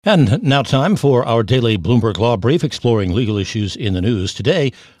And now time for our daily Bloomberg Law Brief exploring legal issues in the news.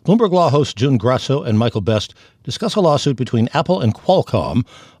 Today, Bloomberg Law hosts June Grasso and Michael Best discuss a lawsuit between Apple and Qualcomm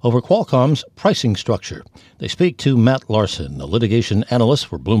over Qualcomm's pricing structure. They speak to Matt Larson, a litigation analyst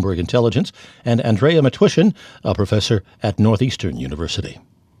for Bloomberg Intelligence, and Andrea Matwishin, a professor at Northeastern University.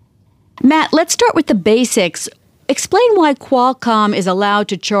 Matt, let's start with the basics. Explain why Qualcomm is allowed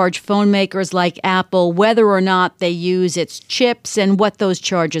to charge phone makers like Apple whether or not they use its chips and what those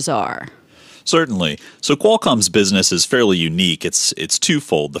charges are. Certainly. So Qualcomm's business is fairly unique. It's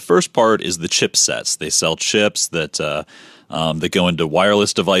twofold. The first part is the chipsets. They sell chips that go into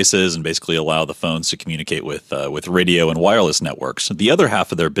wireless devices and basically allow the phones to communicate with radio and wireless networks. The other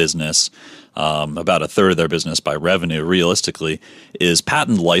half of their business, about a third of their business by revenue, realistically, is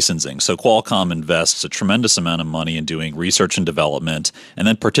patent licensing. So Qualcomm invests a tremendous amount of money in doing research and development and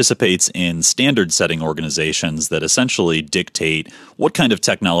then participates in standard-setting organizations that essentially dictate what kind of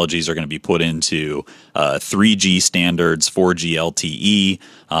technologies are going to be put into 3G standards, 4G LTE.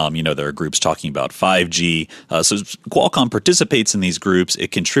 There are groups talking about 5G. So Qualcomm participates in these groups.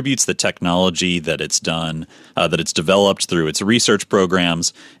 It contributes the technology that it's done, that it's developed through its research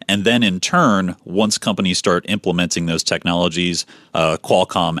programs, and then in turn, once companies start implementing those technologies,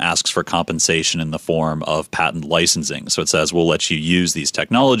 Qualcomm asks for compensation in the form of patent licensing. So it says, we'll let you use these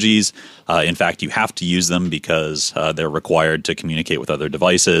technologies. In fact, you have to use them because they're required to communicate with other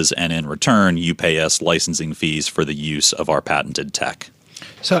devices. And in return, you pay us licensing fees for the use of our patented tech.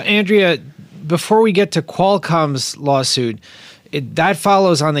 So, Andrea, before we get to Qualcomm's lawsuit, that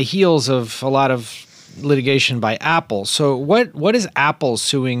follows on the heels of a lot of litigation by Apple. So what is Apple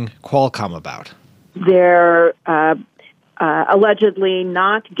suing Qualcomm about? They're allegedly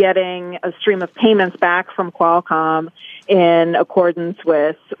not getting a stream of payments back from Qualcomm in accordance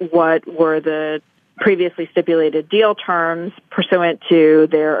with what were the previously stipulated deal terms pursuant to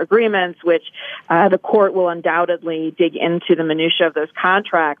their agreements, which the court will undoubtedly dig into the minutia of those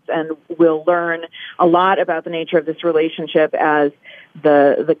contracts, and we'll learn a lot about the nature of this relationship as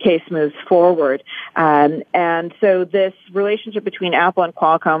the case moves forward. And so this relationship between Apple and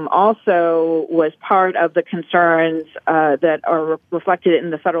Qualcomm also was part of the concerns that are reflected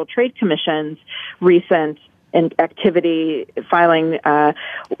in the Federal Trade Commission's recent activity filing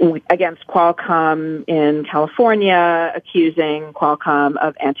against Qualcomm in California, accusing Qualcomm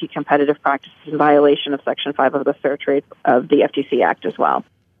of anti-competitive practices in violation of Section 5 of the Fair Trade of the FTC Act as well.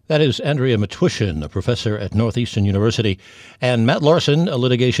 That is Andrea Matwishin, a professor at Northeastern University, and Matt Larson, a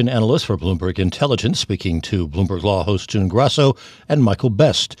litigation analyst for Bloomberg Intelligence, speaking to Bloomberg Law host June Grasso and Michael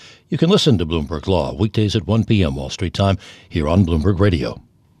Best. You can listen to Bloomberg Law weekdays at 1 p.m. Wall Street time here on Bloomberg Radio.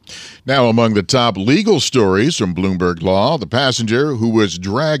 Now, among the top legal stories from Bloomberg Law, the passenger who was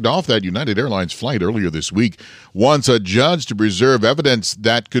dragged off that United Airlines flight earlier this week wants a judge to preserve evidence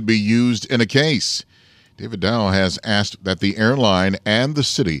that could be used in a case. David Dow has asked that the airline and the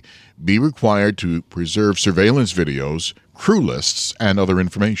city be required to preserve surveillance videos, crew lists, and other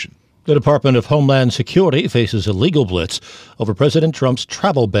information. The Department of Homeland Security faces a legal blitz over President Trump's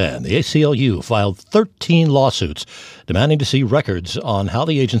travel ban. The ACLU filed 13 lawsuits demanding to see records on how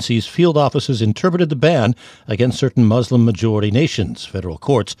the agency's field offices interpreted the ban against certain Muslim-majority nations. Federal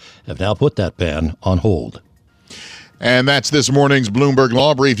courts have now put that ban on hold. And that's this morning's Bloomberg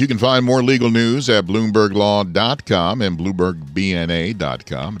Law Brief. You can find more legal news at BloombergLaw.com and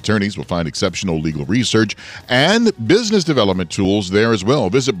BloombergBNA.com. Attorneys will find exceptional legal research and business development tools there as well.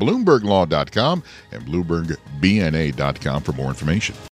 Visit BloombergLaw.com and BloombergBNA.com for more information.